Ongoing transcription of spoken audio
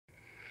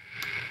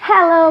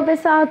Hello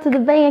pessoal, tudo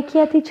bem? Aqui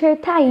é a Teacher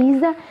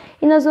Thaisa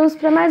e nós vamos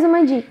para mais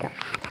uma dica.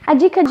 A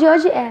dica de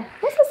hoje é,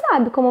 você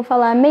sabe como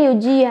falar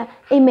meio-dia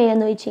e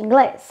meia-noite em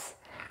inglês?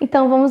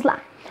 Então vamos lá.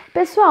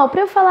 Pessoal,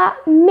 para eu falar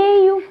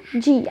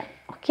meio-dia,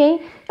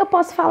 ok? Eu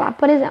posso falar,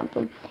 por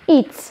exemplo,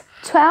 it's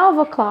 12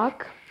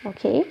 o'clock,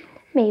 ok?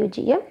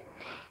 Meio-dia,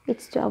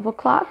 it's 12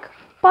 o'clock.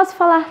 Posso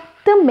falar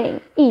também,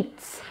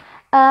 it's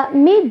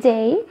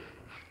midday,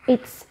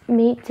 it's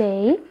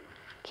midday,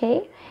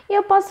 ok? E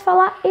eu posso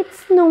falar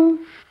it's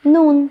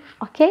noon,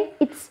 ok?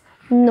 It's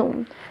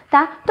noon,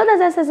 tá?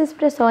 Todas essas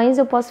expressões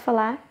eu posso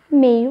falar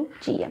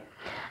meio-dia.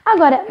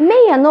 Agora,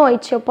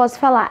 meia-noite eu posso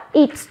falar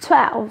it's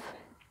 12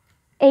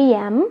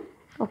 a.m.,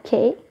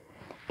 ok?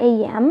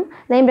 a.m.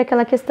 Lembra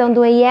aquela questão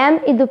do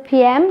a.m. e do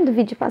p.m. do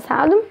vídeo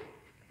passado?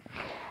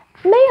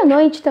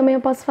 Meia-noite também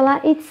eu posso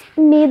falar it's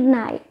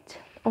midnight,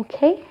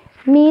 ok?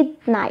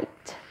 Midnight.